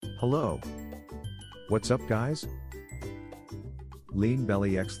Hello. What's up, guys?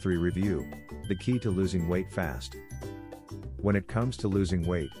 LeanBelly X3 review, the key to losing weight fast. When it comes to losing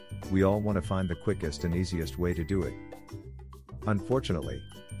weight, we all want to find the quickest and easiest way to do it. Unfortunately,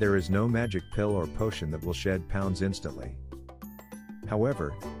 there is no magic pill or potion that will shed pounds instantly.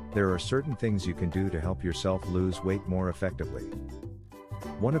 However, there are certain things you can do to help yourself lose weight more effectively.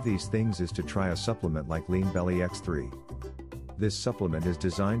 One of these things is to try a supplement like LeanBelly X3. This supplement is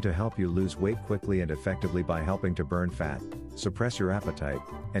designed to help you lose weight quickly and effectively by helping to burn fat, suppress your appetite,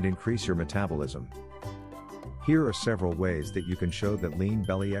 and increase your metabolism. Here are several ways that you can show that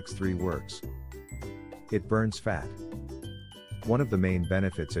LeanBelly X3 works. It burns fat. One of the main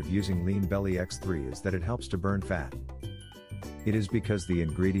benefits of using LeanBelly X3 is that it helps to burn fat. It is because the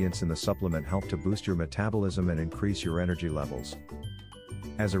ingredients in the supplement help to boost your metabolism and increase your energy levels.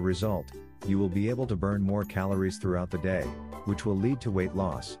 As a result, you will be able to burn more calories throughout the day, which will lead to weight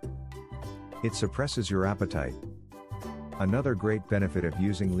loss. It suppresses your appetite. Another great benefit of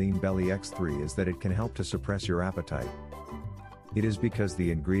using LeanBelly X3 is that it can help to suppress your appetite. It is because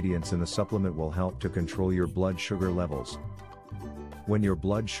the ingredients in the supplement will help to control your blood sugar levels. When your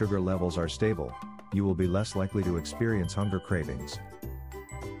blood sugar levels are stable, you will be less likely to experience hunger cravings.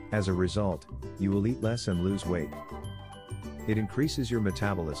 As a result, you will eat less and lose weight. It increases your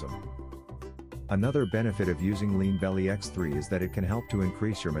metabolism. Another benefit of using LeanBelly X3 is that it can help to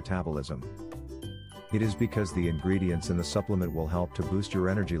increase your metabolism. It is because the ingredients in the supplement will help to boost your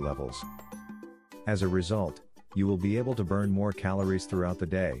energy levels. As a result, you will be able to burn more calories throughout the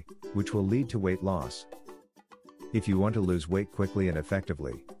day, which will lead to weight loss. If you want to lose weight quickly and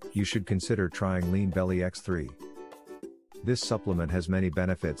effectively, you should consider trying LeanBelly X3. This supplement has many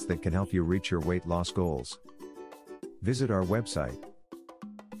benefits that can help you reach your weight loss goals. Visit our website,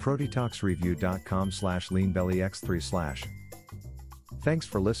 ProDetoxReview.com/LeanBellyX3/. Thanks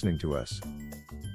for listening to us.